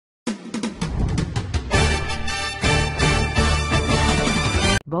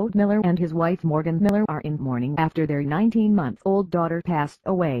Bode Miller and his wife Morgan Miller are in mourning after their 19-month-old daughter passed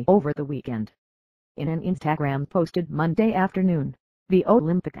away over the weekend. In an Instagram posted Monday afternoon, the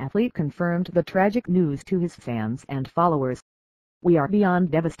Olympic athlete confirmed the tragic news to his fans and followers. "We are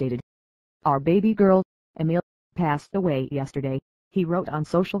beyond devastated. Our baby girl, Emil, passed away yesterday," he wrote on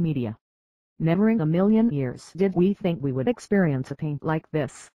social media. "Never in a million years did we think we would experience a pain like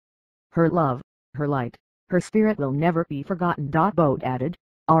this. Her love, her light, her spirit will never be forgotten." Bode added,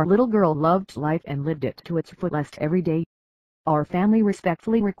 "Our little girl loved life and lived it to its fullest every day. Our family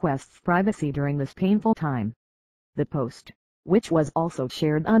respectfully requests privacy during this painful time." The post, which was also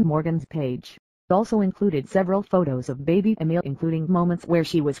shared on Morgan's page, also included several photos of baby Emil, including moments where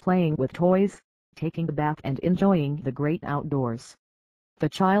she was playing with toys, taking a bath and enjoying the great outdoors. The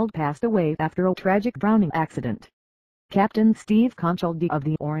child passed away after a tragic drowning accident. Captain Steve Conchaldi of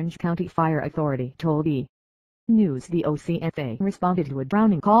the Orange County Fire Authority told E! News the OCFA responded to a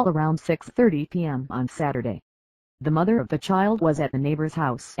drowning call around 6:30 p.m. on Saturday. "The mother of the child was at the neighbor's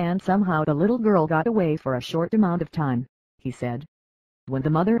house and somehow the little girl got away for a short amount of time," he said. "When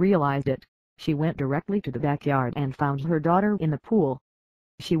the mother realized it, she went directly to the backyard and found her daughter in the pool.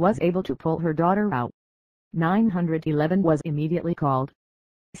 She was able to pull her daughter out. 911 was immediately called.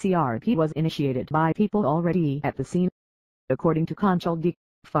 CRP was initiated by people already at the scene." According to Conchaldi,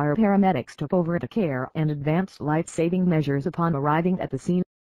 fire paramedics took over the care and advanced life-saving measures upon arriving at the scene.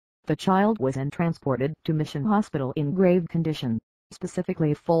 The child was then transported to Mission Hospital in grave condition,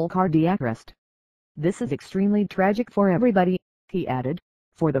 specifically full cardiac arrest. "This is extremely tragic for everybody," he added,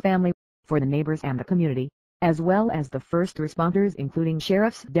 "for the family, for the neighbors and the community, as well as the first responders including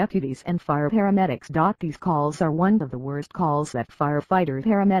sheriffs, deputies and fire paramedics. These calls are one of the worst calls that firefighter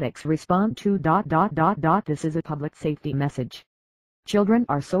paramedics respond to. This is a public safety message. Children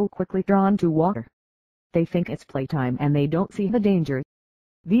are so quickly drawn to water. They think it's playtime and they don't see the danger.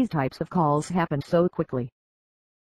 These types of calls happen so quickly.